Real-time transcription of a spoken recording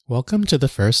Welcome to the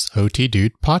first OT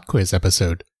Dude Pod Quiz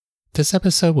episode. This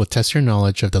episode will test your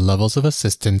knowledge of the levels of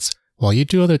assistance while you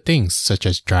do other things such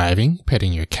as driving,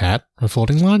 petting your cat, or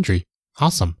folding laundry.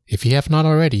 Awesome! If you have not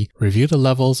already, review the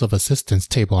levels of assistance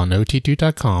table on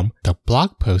otdude.com, the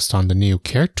blog post on the new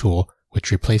Care tool,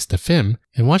 which replaced the FIM,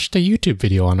 and watch the YouTube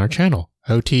video on our channel,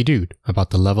 OT Dude, about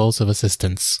the levels of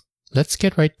assistance. Let's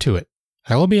get right to it.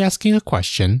 I will be asking a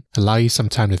question, allow you some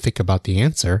time to think about the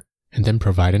answer, and then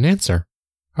provide an answer.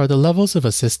 Are the levels of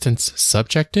assistance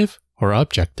subjective or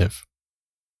objective?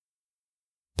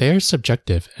 They are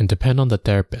subjective and depend on the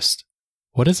therapist.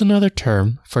 What is another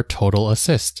term for total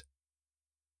assist?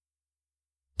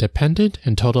 Dependent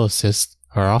and total assist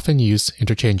are often used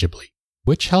interchangeably.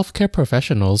 Which healthcare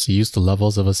professionals use the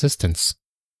levels of assistance?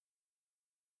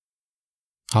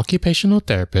 Occupational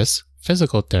therapists,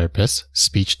 physical therapists,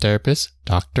 speech therapists,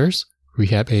 doctors,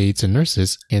 rehab aides and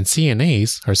nurses, and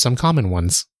CNAs are some common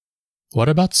ones. What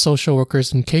about social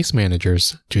workers and case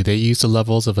managers? Do they use the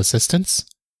levels of assistance?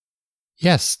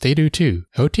 Yes, they do too.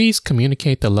 OTs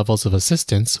communicate the levels of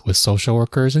assistance with social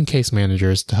workers and case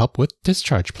managers to help with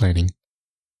discharge planning.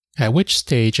 At which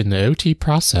stage in the OT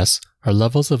process are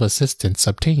levels of assistance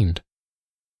obtained?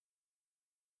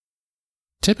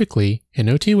 Typically, an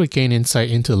OT would gain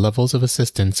insight into levels of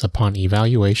assistance upon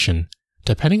evaluation.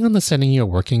 Depending on the setting you're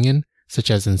working in, such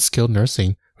as in skilled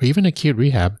nursing or even acute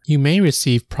rehab, you may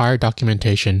receive prior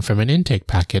documentation from an intake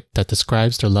packet that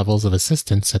describes their levels of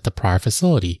assistance at the prior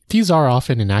facility. These are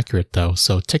often inaccurate though,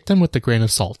 so take them with a grain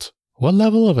of salt. What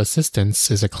level of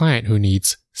assistance is a client who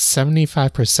needs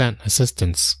 75%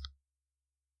 assistance?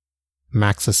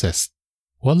 Max assist.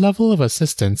 What level of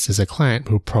assistance is a client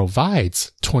who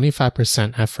provides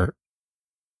 25% effort?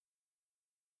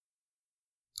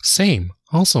 Same,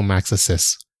 also max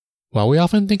assist. While we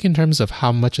often think in terms of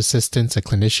how much assistance a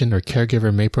clinician or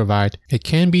caregiver may provide, it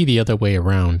can be the other way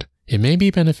around. It may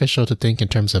be beneficial to think in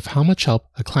terms of how much help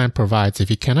a client provides if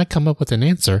you cannot come up with an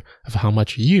answer of how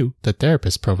much you, the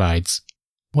therapist, provides.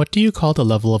 What do you call the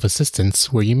level of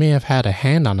assistance where you may have had a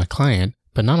hand on a client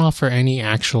but not offer any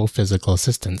actual physical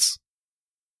assistance?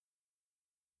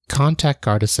 Contact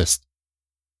guard assist.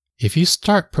 If you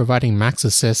start providing max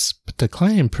assist, but the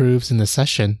client improves in the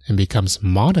session and becomes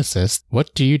mod assist,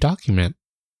 what do you document?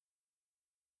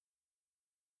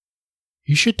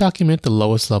 You should document the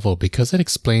lowest level because it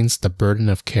explains the burden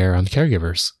of care on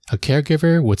caregivers. A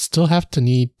caregiver would still have to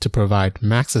need to provide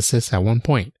max assist at one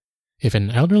point. If an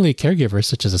elderly caregiver,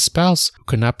 such as a spouse,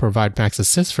 could not provide max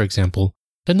assist, for example,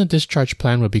 then the discharge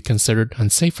plan would be considered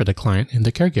unsafe for the client and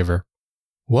the caregiver.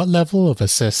 What level of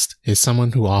assist is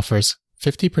someone who offers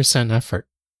 50% effort?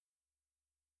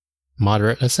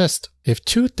 Moderate assist. If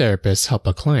two therapists help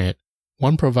a client,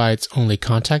 one provides only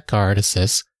contact guard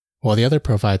assist, while the other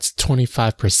provides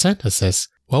 25% assist,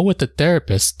 what would the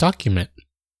therapist document?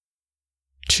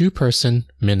 Two-person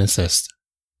min assist.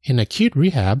 In acute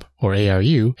rehab, or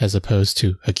ARU, as opposed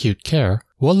to acute care,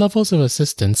 what levels of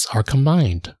assistance are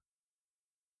combined?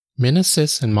 Min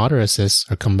assist and moderate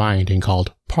assist are combined and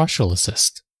called partial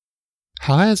assist.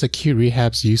 How has acute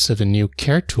rehab's use of the new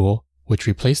Care tool, which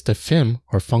replaced the FIM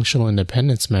or functional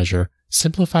independence measure,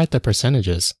 simplified the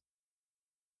percentages?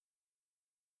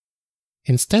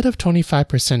 Instead of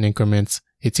 25% increments,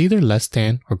 it's either less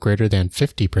than or greater than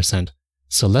 50%.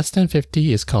 So less than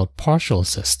 50 is called partial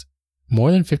assist.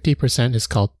 More than 50% is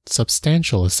called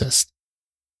substantial assist.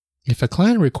 If a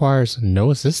client requires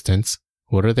no assistance,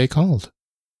 what are they called?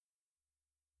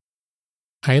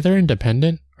 Either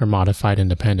independent or modified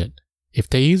independent. If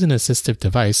they use an assistive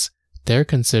device, they're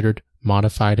considered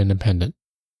modified independent.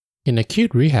 In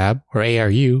acute rehab, or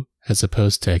ARU, as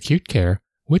opposed to acute care,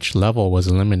 which level was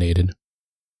eliminated?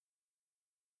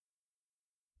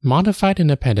 Modified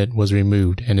independent was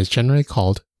removed and is generally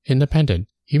called independent,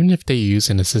 even if they use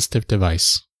an assistive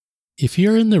device. If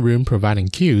you're in the room providing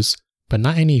cues, but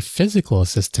not any physical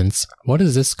assistance, what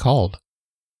is this called?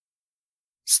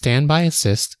 Standby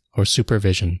assist or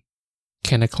supervision.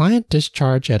 Can a client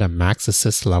discharge at a max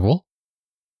assist level?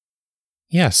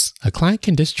 Yes, a client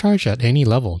can discharge at any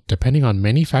level depending on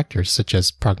many factors such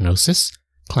as prognosis,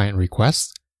 client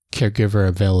requests, caregiver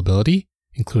availability,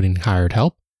 including hired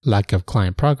help, lack of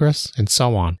client progress, and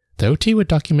so on. The OT would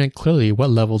document clearly what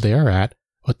level they are at,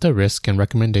 what the risk and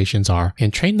recommendations are,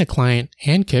 and train the client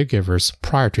and caregivers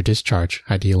prior to discharge,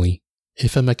 ideally.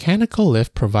 If a mechanical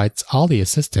lift provides all the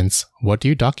assistance, what do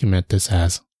you document this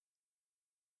as?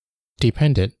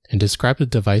 Dependent, and describe the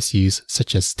device used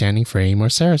such as standing frame or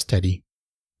Sarasteady.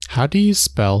 How do you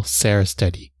spell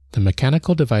Sarasteady, the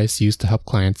mechanical device used to help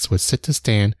clients with sit to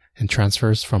stand and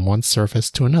transfers from one surface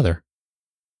to another?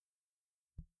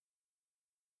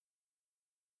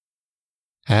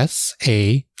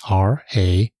 S-A-R-A-S-T-E-D-Y.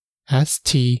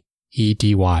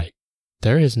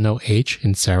 There is no H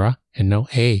in Sarah and no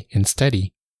A in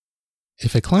steady.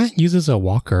 If a client uses a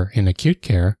walker in acute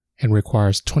care and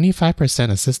requires 25%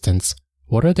 assistance,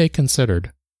 what are they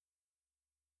considered?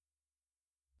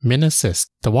 Min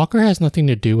assist. The walker has nothing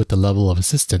to do with the level of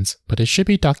assistance, but it should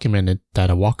be documented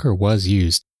that a walker was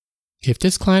used. If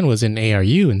this client was in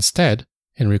ARU instead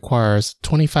and requires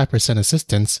 25%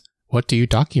 assistance, what do you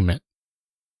document?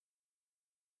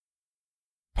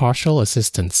 Partial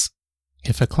assistance.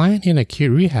 If a client in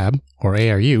acute rehab or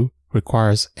ARU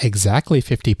requires exactly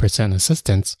 50%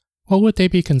 assistance, what would they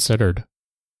be considered?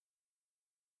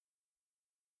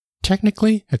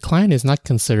 Technically, a client is not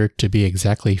considered to be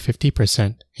exactly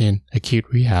 50% in acute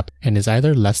rehab and is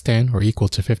either less than or equal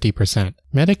to 50%.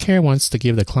 Medicare wants to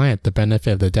give the client the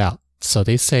benefit of the doubt, so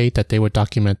they say that they would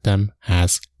document them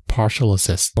as partial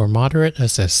assist or moderate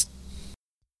assist.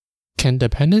 Can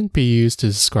dependent be used to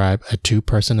describe a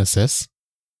two-person assist?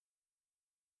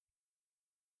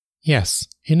 Yes.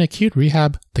 In acute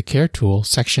rehab, the CARE tool,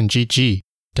 section GG,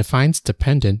 defines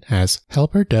dependent as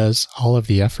helper does all of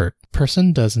the effort,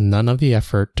 person does none of the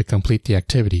effort to complete the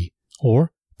activity,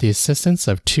 or the assistance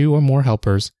of two or more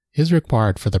helpers is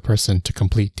required for the person to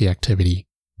complete the activity.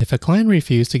 If a client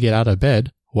refused to get out of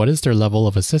bed, what is their level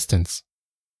of assistance?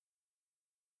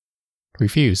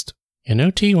 Refused. An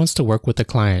OT wants to work with the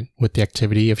client with the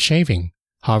activity of shaving.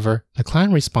 However, the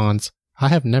client responds, I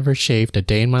have never shaved a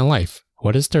day in my life.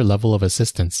 What is their level of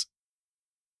assistance?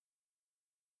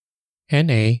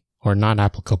 NA, or not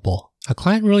applicable. A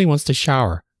client really wants to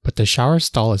shower, but the shower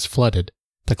stall is flooded.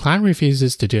 The client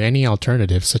refuses to do any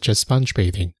alternative such as sponge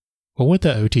bathing. What would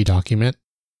the OT document?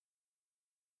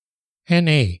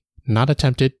 NA, not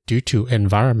attempted due to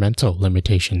environmental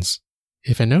limitations.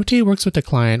 If an OT works with the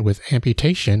client with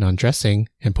amputation, undressing,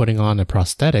 and putting on a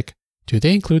prosthetic, do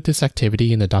they include this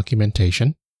activity in the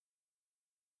documentation?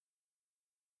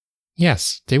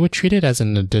 Yes, they would treat it as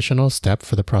an additional step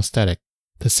for the prosthetic.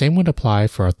 The same would apply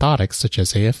for orthotics such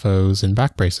as AFOs and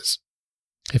back braces.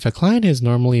 If a client is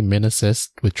normally min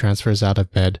assist with transfers out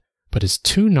of bed, but is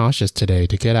too nauseous today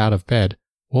to get out of bed,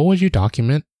 what would you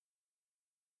document?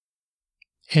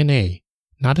 NA,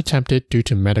 not attempted due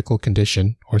to medical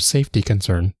condition or safety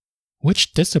concern.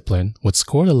 Which discipline would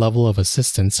score the level of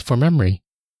assistance for memory?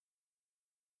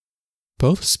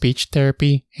 Both speech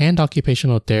therapy and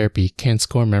occupational therapy can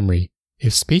score memory.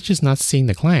 If speech is not seeing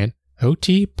the client,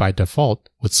 OT by default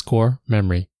would score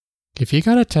memory. If you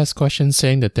got a test question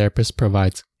saying the therapist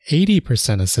provides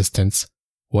 80% assistance,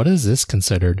 what is this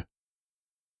considered?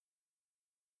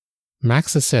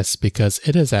 Max assist because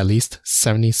it is at least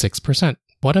 76%.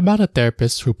 What about a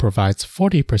therapist who provides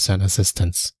 40%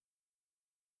 assistance?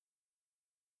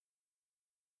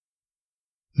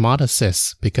 Mod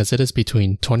assist because it is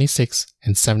between 26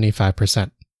 and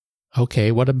 75%.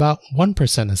 Okay, what about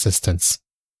 1% assistance?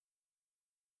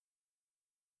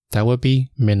 That would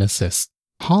be min assist.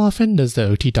 How often does the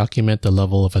OT document the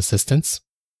level of assistance?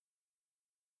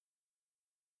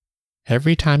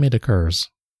 Every time it occurs.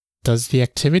 Does the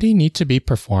activity need to be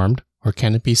performed or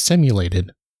can it be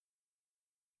simulated?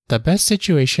 The best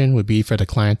situation would be for the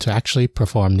client to actually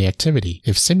perform the activity.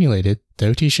 If simulated, the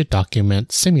OT should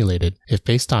document simulated. If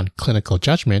based on clinical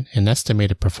judgment and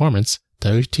estimated performance,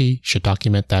 the OT should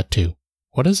document that too.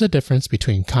 What is the difference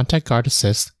between contact guard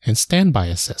assist and standby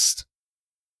assist?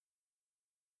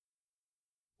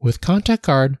 With contact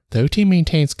guard, the OT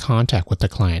maintains contact with the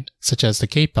client, such as the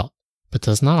gait belt, but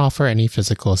does not offer any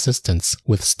physical assistance.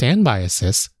 With standby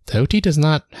assist, the OT does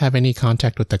not have any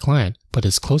contact with the client, but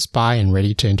is close by and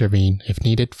ready to intervene if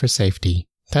needed for safety.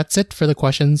 That's it for the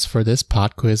questions for this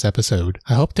pod quiz episode.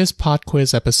 I hope this pod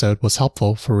quiz episode was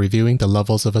helpful for reviewing the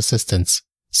levels of assistance.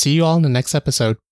 See you all in the next episode.